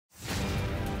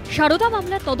সারদা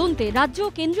মামলার তদন্তে রাজ্য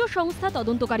ও কেন্দ্রীয় সংস্থা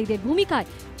তদন্তকারীদের ভূমিকায়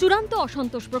চূড়ান্ত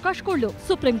অসন্তোষ প্রকাশ করল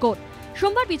সুপ্রিম কোর্ট।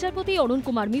 সোমবার বিচারপতি অরুণ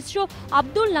কুমার মিশ্র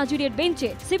আব্দুল নাজিরের বেঞ্চে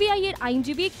সিবিআই এর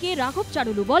আইনজীবী কে রাঘব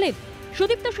চারুলু বলেন,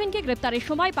 সুদীপ্ত সেনকে গ্রেপ্তারের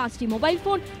সময় 5টি মোবাইল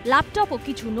ফোন, ল্যাপটপ ও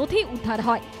কিছু নথি উদ্ধার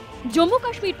হয়। জম্মু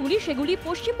কাশ্মীর পুলিশ সেগুলি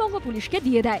পশ্চিমবঙ্গ পুলিশকে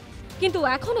দিয়ে দেয়, কিন্তু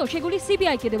এখনও সেগুলি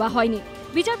সিবিআইকে দেওয়া হয়নি।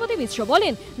 বিচারপতি মিশ্র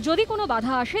বলেন, যদি কোনো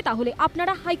বাধা আসে তাহলে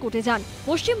আপনারা হাইকোর্টে যান।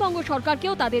 পশ্চিমবঙ্গ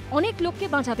সরকারকেও তাদের অনেক লোককে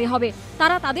বাঁচাতে হবে,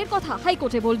 তারা তাদের কথা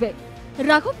হাইকোর্টে বলবে।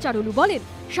 রাঘব চারুলু বলেন,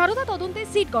 সারদা তদন্তে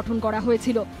সিট গঠন করা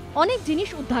হয়েছিল, অনেক জিনিস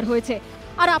উদ্ধার হয়েছে,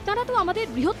 আর আপনারা তো আমাদের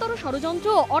বৃহত্তর ষড়যন্ত্র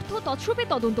ও অর্থ তৎসুপে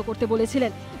তদন্ত করতে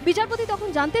বলেছিলেন। বিচারপতি তখন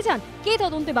জানতে চান কে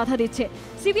তদন্তে বাধা দিচ্ছে।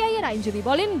 সিবিআই এর আইনজীবী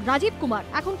বলেন, রাজীব কুমার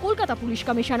এখন কলকাতা পুলিশ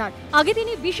কমিশনার, আগে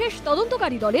তিনি বিশেষ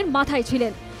তদন্তকারী দলের মাথায়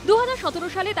ছিলেন। 2017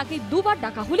 সালে তাকে দুবার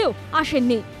ডাকা হলেও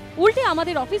আসেননি। উল্টে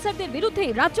আমাদের অফিসারদের বিরুদ্ধে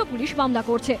রাজ্য পুলিশ মামলা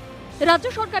করছে। রাজ্য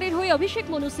সরকারের হয়ে অভিষেক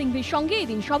মনু সিংভির সঙ্গে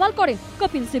এদিন সওয়াল করেন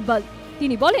কপিল সিব্বল।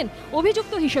 তিনি বলেন,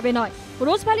 অভিযুক্ত হিসেবে নয়,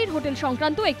 রোজভ্যালির হোটেল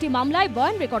সংক্রান্ত একটি মামলায়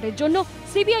বয়ান রেকর্ডের জন্য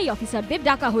সিবিআই অফিসারদের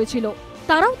ডাকা হয়েছিল,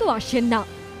 তারাও তো আসছেন না।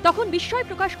 তখন বিস্ময়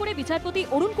প্রকাশ করে বিচারপতি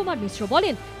অরুণ কুমার মিশ্র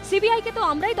বলেন, সিবিআইকে তো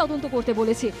আমরাই তদন্ত করতে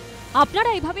বলেছি, আপনারা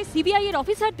এভাবে সিবিআই এর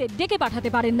অফিসারদের ডেকে পাঠাতে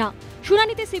পারেন না।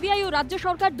 শুনানিতে সিবিআই ও রাজ্য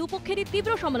সরকার দুপক্ষেরই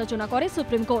তীব্র সমালোচনা করে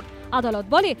সুপ্রিম কোর্ট। আদালত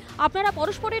বলে, আপনারা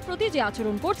পরস্পরের প্রতি যে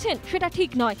আচরণ করছেন সেটা ঠিক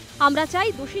নয়, আমরা চাই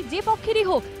দোষী যে পক্ষেরই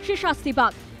হোক সে শাস্তি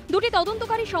পাক। দুটি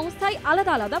তদন্তকারী সংস্থায়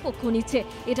আলাদা আলাদা পক্ষ নিচ্ছে,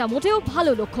 এটা মোটেও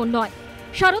ভালো লক্ষণ নয়।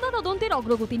 সারদা তদন্তের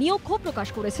অগ্রগতি নিয়েও ক্ষোভ প্রকাশ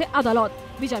করেছে আদালত।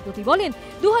 বিচারপতি বলেন,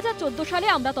 2014 সালে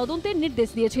আমরা তদন্তের নির্দেশ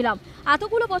দিয়েছিলাম,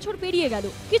 এতগুলো বছর পেরিয়ে গেল,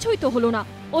 কিছুই তো হলো না,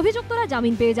 অভিযুক্তরা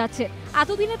জামিন পেয়ে যাচ্ছে,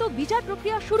 এতদিনে তো বিচার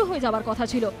প্রক্রিয়া শুরু হয়ে যাওয়ার কথা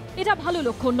ছিল, এটা ভালো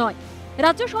লক্ষণ নয়।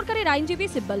 রাজ্য সরকারের আইনজীবী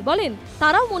সিব্বল বলেন,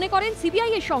 তারাও মনে করেন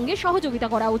সিবিআই এর সঙ্গে সহযোগিতা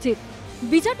করা উচিত।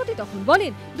 বিচারপতি তখন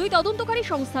বলেন, দুই তদন্তকারী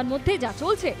সংস্থার মধ্যে যা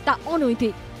চলছে তা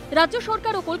অনৈতিক। রাজ্য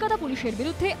সরকার ও কলকাতা পুলিশের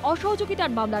বিরুদ্ধে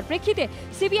অসহযোগিতার মামলার প্রেক্ষিতে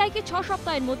সিবিআইকে 6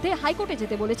 সপ্তাহের মধ্যে হাইকোর্টে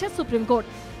যেতে বলেছে সুপ্রিম কোর্ট।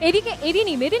 এদিকে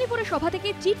এদিনই মেদিনীপুরের সভা থেকে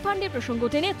চিট ফান্ডের প্রসঙ্গ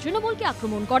টেনে তৃণমূলকে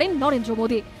আক্রমণ করেন নরেন্দ্র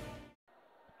মোদী।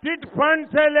 चिट फंड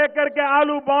से लेकर के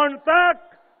आलू बॉन्ड तक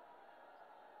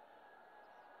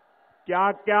क्या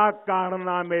क्या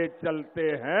कारनामे चलते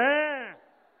हैं,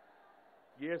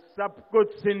 ये सब कुछ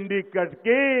सिंडिकेट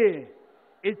की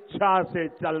इच्छा से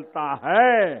चलता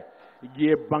है,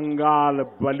 ये बंगाल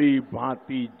भली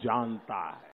भांति जानता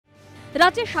है।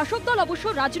 রাজ্যের শাসক দল অবশ্য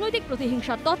রাজনৈতিক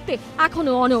প্রতিহিংসার তত্ত্বে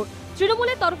এখনো অনড়।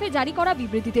 তৃণমূলের তরফে জারি করা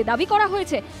বিবৃতিতে দাবি করা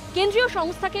হয়েছে, কেন্দ্রীয়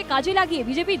সংস্থাকে কাজে লাগিয়ে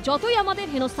বিজেপি যতই আমাদের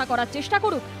হেনস্থা করার চেষ্টা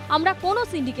করুক, আমরা কোনো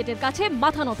সিন্ডিকেটের কাছে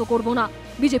মাথা নত করব না।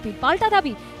 বিজেপির পাল্টা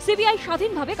দাবি, সিবিআই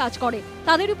স্বাধীনভাবে কাজ করে,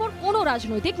 তাদের উপর কোনো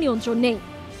রাজনৈতিক নিয়ন্ত্রণ নেই।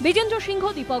 বিজেন্দ্র সিংহ,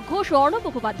 দীপক ঘোষ ও অর্ণব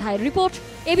মুখোপাধ্যায়ের রিপোর্ট,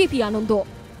 এবিপি আনন্দ।